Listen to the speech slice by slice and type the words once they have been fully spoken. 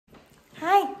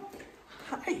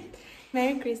Hi.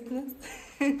 Merry Christmas.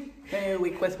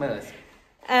 Merry Christmas.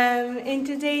 In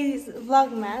today's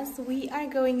Vlogmas, we are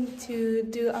going to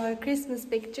do our Christmas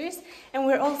pictures, and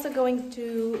we're also going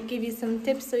to give you some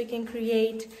tips so you can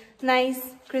create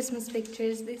nice Christmas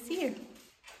pictures this year.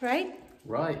 Right?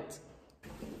 Right.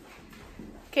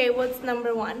 Okay, what's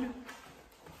number one?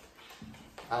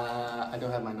 I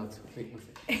don't have my notes. Wait, one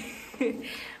second.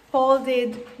 Paul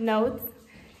did notes.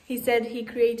 He said he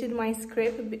created my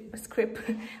script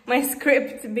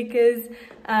because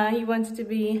he wanted to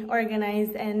be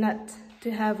organized and not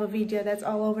to have a video that's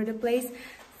all over the place.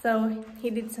 So he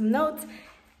did some notes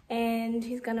and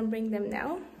he's gonna bring them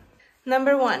now.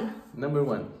 Number one. Number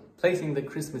one, placing the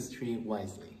Christmas tree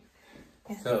wisely.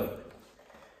 Yes. So,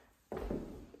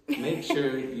 make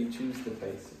sure you choose the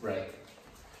place right.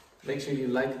 Make sure you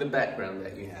like the background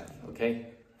that you have, okay?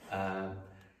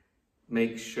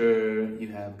 Make sure you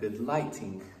have good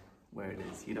lighting where it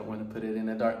is. You don't want to put it in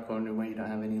a dark corner where you don't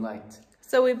have any light.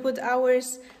 So we put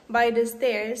ours by the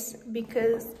stairs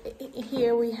because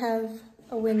here we have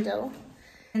a window.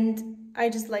 And I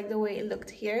just like the way it looked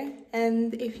here.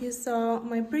 And if you saw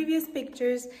my previous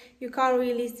pictures, you can't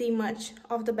really see much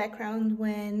of the background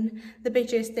when the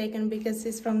picture is taken because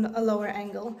it's from a lower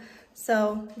angle.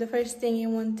 So the first thing you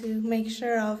want to make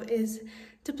sure of is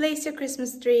to place your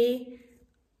Christmas tree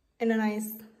in a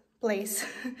nice place.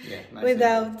 Yeah, nice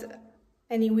without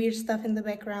any weird stuff in the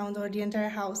background or the entire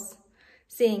house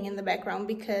seeing in the background,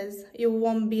 because you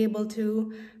won't be able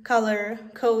to color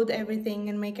code everything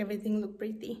and make everything look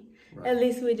pretty. Right. At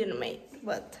least we didn't make,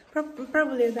 but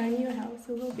probably at our new house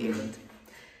we will be able to.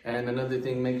 And another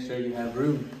thing, make sure you have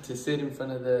room to sit in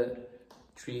front of the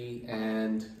tree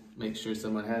and make sure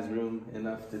someone has room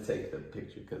enough to take the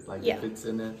picture, because if it's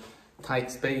in a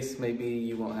tight space, maybe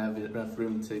you won't have enough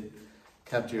room to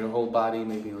capture your whole body.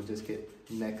 Maybe you'll just get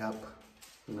neck up.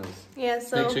 Who knows? Yeah,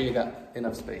 so make sure you got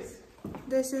enough space.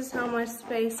 This is how much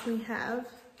space we have.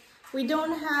 We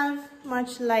don't have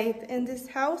much light in this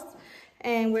house,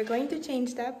 and we're going to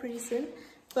change that pretty soon.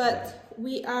 But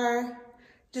we are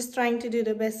just trying to do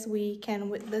the best we can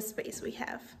with the space we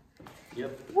have.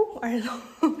 Yep. Ooh, Arlo.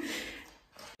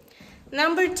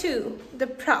 Number two, the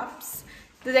props,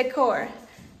 the decor.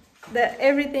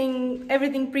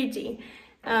 Everything pretty.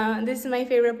 This is my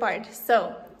favorite part.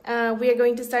 So we are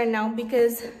going to start now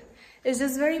because it's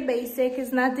just very basic.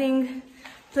 It's nothing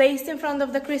placed in front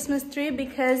of the Christmas tree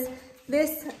because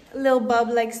this little bub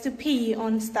likes to pee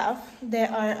on stuff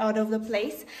that are out of the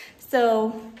place.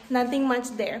 So nothing much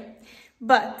there.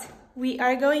 But we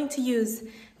are going to use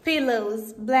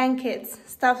pillows, blankets,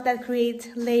 stuff that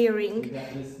create layering. We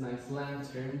got this nice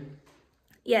lantern.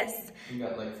 Yes. You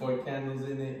got like 4 candles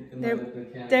in it.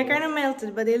 They're kind of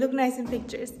melted, but they look nice in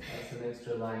pictures. That's some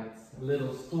extra lights. A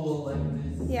little stool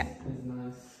like this. Yeah. Is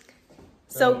nice.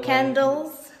 So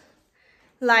candles,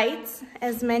 lights,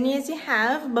 as many as you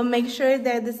have, but make sure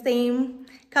they're the same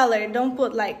color. Don't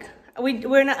put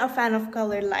we're not a fan of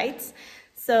colored lights.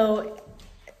 So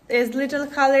as little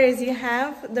color as you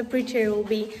have, the prettier it will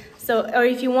be. So, or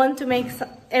if you want to make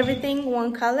everything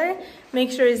one color,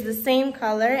 make sure it's the same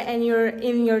color and you're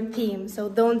in your theme. So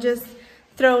don't just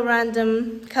throw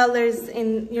random colors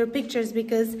in your pictures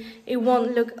because it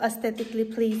won't look aesthetically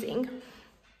pleasing.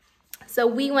 So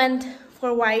we went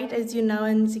for white, as you know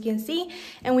and as you can see,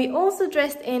 and we also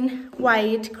dressed in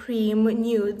white cream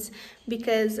nudes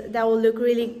because that will look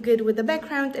really good with the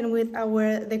background and with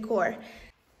our decor.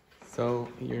 So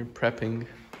you're prepping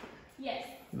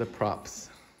the props.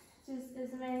 Just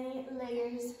as many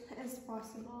layers as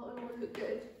possible, it will look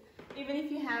good. Even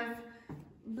if you have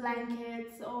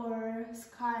blankets or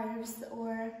scarves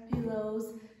or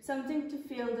pillows, something to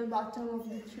fill the bottom of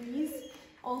the trees.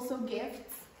 Also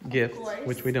gifts. Gifts,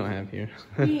 which we don't have here.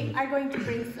 We are going to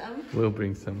bring some. We'll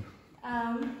bring some.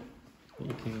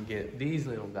 You can get these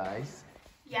little guys.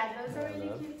 Yeah, those are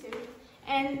really cute too.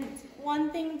 And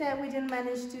one thing that we didn't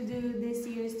manage to do this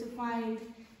year is to find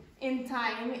in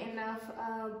time enough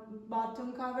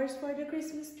bottom covers for the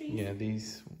Christmas trees. Yeah,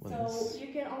 these ones. So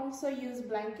you can also use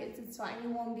blankets, it's fine, you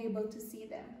won't be able to see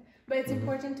them. But it's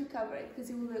important to cover it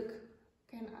because it will look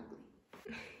kind of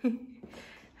ugly.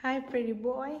 Hi, pretty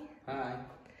boy. Hi.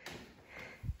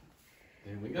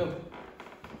 There we go.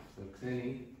 So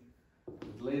Xeni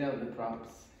has laid out the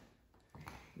props.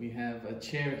 We have a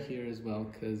chair here as well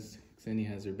because Xeni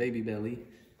has her baby belly.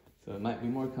 So it might be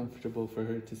more comfortable for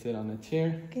her to sit on a chair.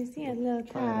 You can see a little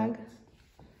tag.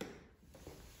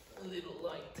 A little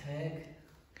light tag.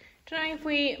 Don't know if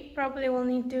we probably will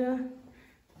need to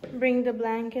bring the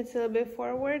blankets a little bit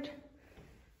forward.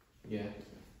 Yeah.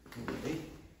 Okay.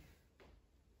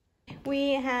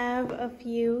 We have a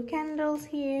few candles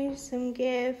here, some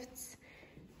gifts,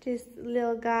 just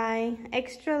little guy,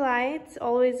 extra lights,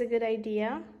 always a good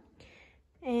idea,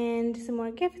 and some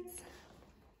more gifts,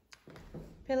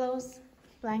 pillows,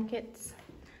 blankets,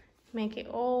 make it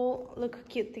all look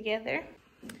cute together.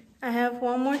 I have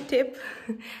one more tip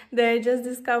that I just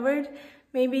discovered.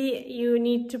 Maybe you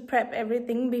need to prep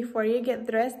everything before you get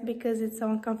dressed because it's so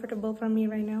uncomfortable for me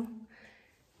right now.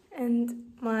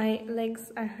 And my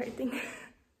legs are hurting.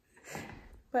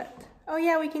 But, oh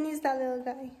yeah, we can use that little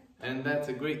guy. And that's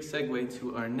a great segue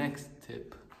to our next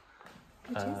tip.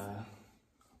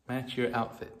 Match your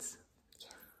outfits.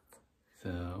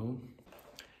 Yes.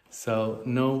 So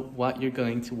know what you're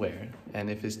going to wear. And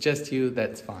if it's just you,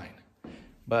 that's fine.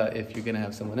 But if you're gonna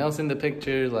have someone else in the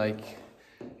picture, like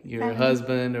your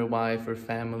husband or wife or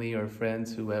family or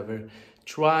friends, whoever,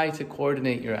 try to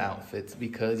coordinate your outfits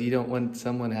because you don't want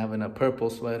someone having a purple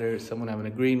sweater, someone having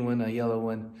a green one, a yellow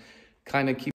one. Kind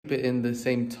of keep it in the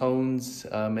same tones,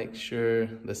 make sure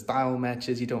the style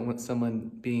matches. You don't want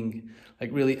someone being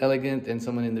like really elegant and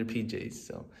someone in their PJs.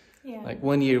 So yeah. Like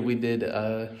one year we did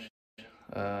a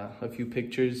few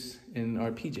pictures in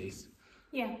our PJs.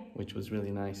 Yeah. Which was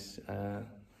really nice.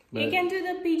 You can do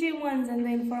the PJ ones and the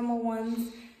informal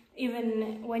ones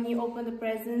even when you open the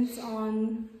presents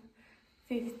on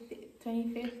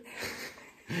 25th.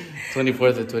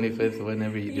 24th or 25th,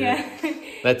 whenever you do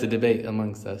it. That's a debate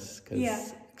amongst us.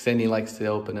 Because Xeni likes to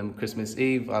open them Christmas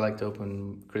Eve. I like to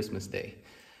open Christmas Day.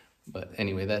 But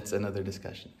anyway, that's another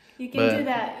discussion. You can do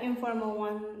that informal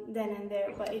one then and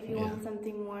there. But if you want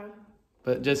something more...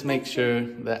 But just make sure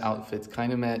the outfits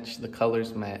kind of match, the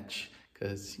colors match.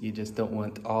 Because you just don't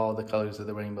want all the colors of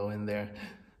the rainbow in there.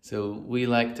 So we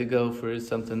like to go for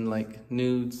something like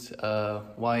nudes,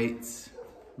 whites,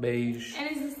 beige.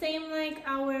 And it's the same like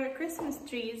our Christmas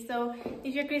tree. So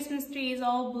if your Christmas tree is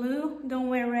all blue, don't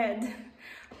wear red.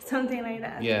 Something like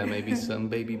that. Yeah, maybe some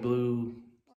baby blue,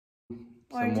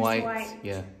 or some white.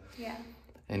 Yeah.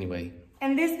 Anyway.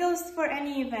 And this goes for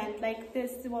any event. Like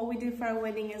this is what we do for our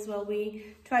wedding as well.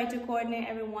 We try to coordinate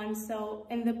everyone. So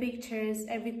in the pictures,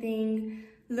 everything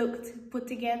looked put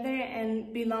together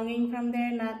and belonging from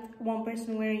there, not one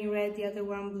person wearing red, the other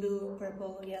wearing blue,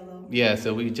 purple, yellow. Yeah,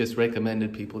 so we just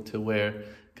recommended people to wear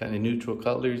kind of neutral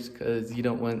colors because you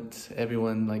don't want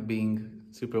everyone like being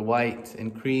super white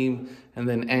and cream, and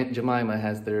then Aunt Jemima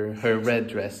has her red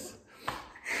dress.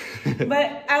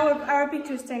 But our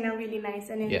pictures turn out really nice,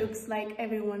 and it looks like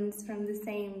everyone's from the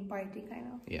same party, kind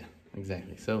of. Yeah,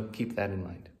 exactly. So keep that in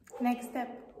mind. Next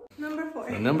step. Number 4.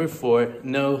 So number 4,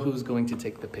 know who's going to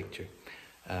take the picture.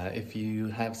 If you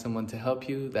have someone to help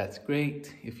you, that's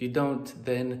great. If you don't,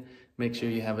 then make sure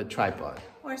you have a tripod.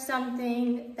 Or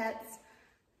something that's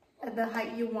at the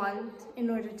height you want in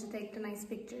order to take the nice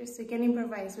pictures. So you can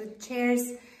improvise with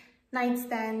chairs,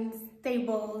 nightstands,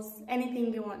 tables,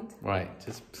 anything you want. Right,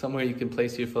 just somewhere you can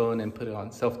place your phone and put it on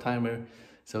self-timer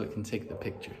so it can take the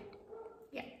picture.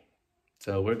 Yeah.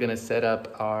 So we're gonna set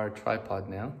up our tripod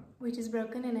now. Which is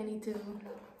broken and I need to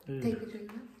take pictures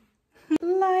of it.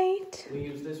 Light. We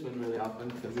use this one really often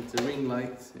because it's a ring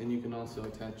light and you can also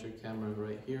attach your camera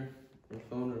right here, your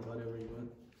phone or whatever you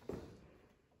want.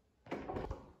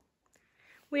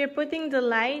 We are putting the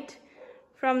light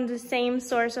from the same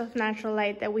source of natural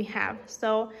light that we have.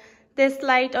 So this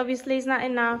light obviously is not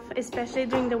enough, especially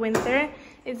during the winter.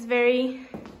 It's very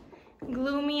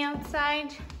gloomy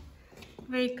outside,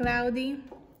 very cloudy.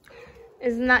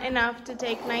 It's not enough to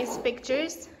take nice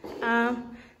pictures.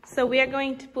 So we are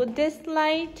going to put this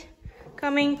light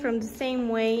coming from the same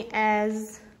way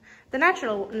as the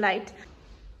natural light.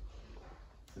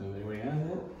 So there we have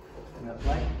it, that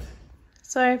light.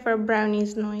 Sorry for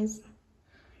brownie's noise.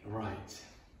 Right.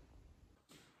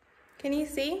 Can you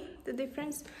see the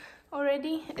difference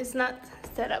already? It's not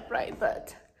set up right,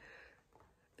 but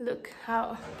look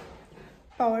how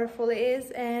powerful it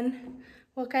is and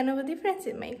what kind of a difference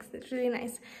it makes. It's really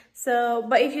nice. So,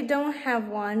 but if you don't have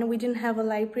one, we didn't have a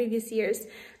light previous years,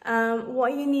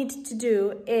 what you need to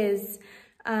do is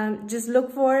just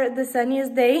look for the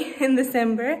sunniest day in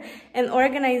December and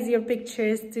organize your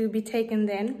pictures to be taken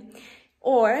then.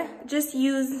 Or just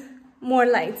use more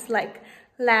lights like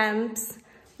lamps,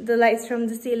 the lights from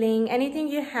the ceiling, anything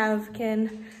you have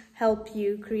can help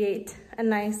you create a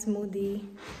nice moody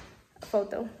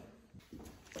photo.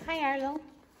 Hi Arlo.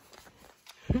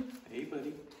 Hey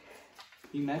buddy.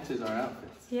 He matches our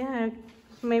outfits. Yeah,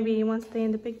 maybe he wants to stay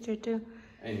in the picture too.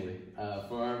 Anyway,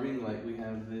 for our ring light we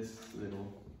have this little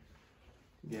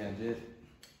gadget.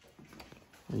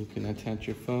 You can attach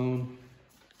your phone.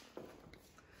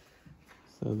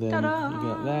 So then you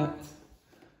got that.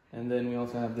 And then we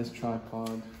also have this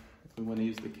tripod If we want to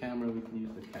use the camera, we can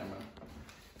use the camera.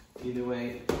 Either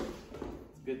way, it's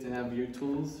good to have your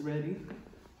tools ready.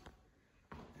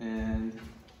 And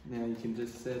now you can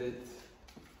just set it,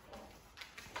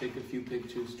 take a few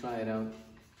pictures, try it out,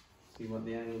 see what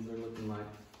the angles are looking like.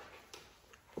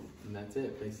 And that's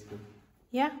it, basically.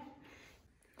 Yeah.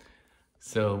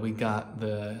 So we got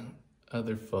the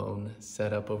other phone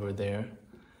set up over there,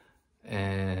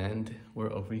 and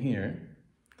we're over here.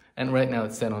 And right now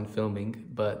it's set on filming,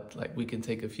 but like we can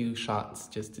take a few shots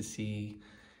just to see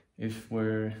if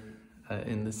we're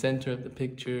in the center of the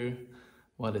picture,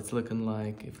 what it's looking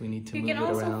like, if we need to move it around.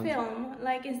 You can also film,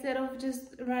 like instead of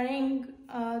just running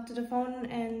to the phone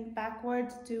and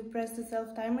backwards to press the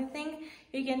self-timer thing,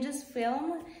 you can just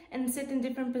film and sit in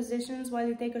different positions while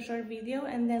you take a short video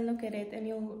and then look at it and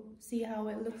you'll see how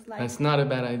it looks like. That's not a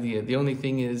bad idea. The only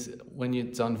thing is when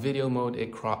it's on video mode,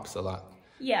 it crops a lot.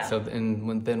 Yeah. So then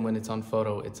when it's on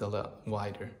photo, it's a lot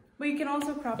wider. But you can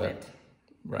also crop it.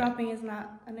 Right. Cropping is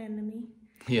not an enemy.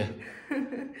 Yeah,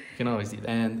 you can always do that.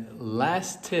 And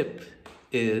last tip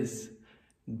is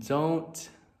don't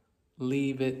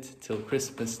leave it till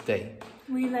Christmas Day.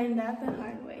 We learned that the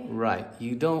hard way. Right.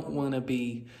 You don't want to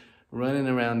be running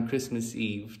around Christmas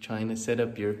Eve trying to set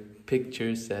up your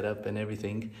picture setup and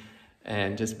everything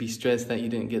and just be stressed that you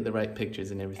didn't get the right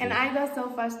pictures and everything. And I got so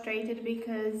frustrated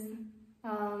because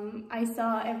I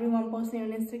saw everyone posting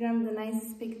on Instagram the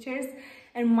nicest pictures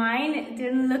and mine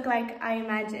didn't look like I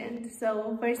imagined.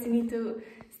 So first you need to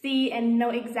see and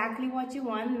know exactly what you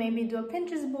want. Maybe do a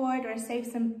Pinterest board or save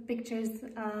some pictures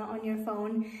on your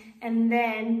phone and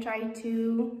then try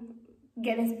to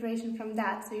get inspiration from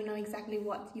that so you know exactly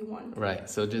what you want. Right,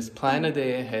 so just plan a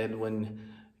day ahead when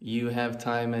you have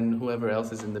time and whoever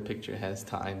else is in the picture has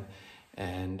time.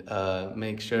 And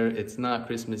make sure it's not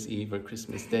Christmas Eve or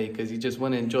Christmas Day because you just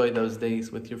want to enjoy those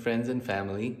days with your friends and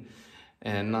family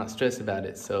and not stress about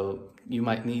it. So you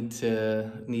might need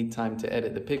time to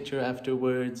edit the picture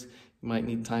afterwards. You might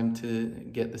need time to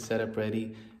get the setup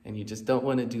ready, and you just don't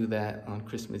want to do that on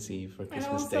Christmas Eve or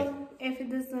Christmas Day.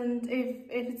 And also, if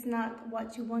it's not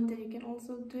what you wanted, you can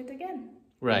also do it again.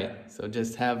 Right. So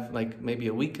just have like maybe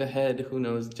a week ahead, who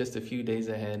knows, just a few days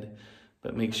ahead.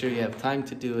 But make sure you have time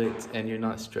to do it and you're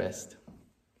not stressed.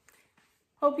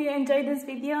 Hope you enjoyed this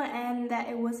video and that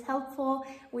it was helpful.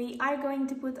 We are going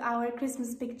to put our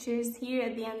Christmas pictures here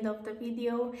at the end of the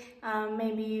video.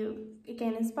 Maybe it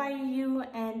can inspire you,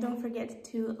 and don't forget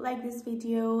to like this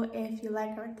video if you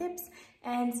like our tips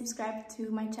and subscribe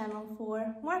to my channel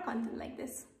for more content like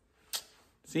this.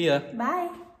 See ya.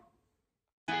 Bye.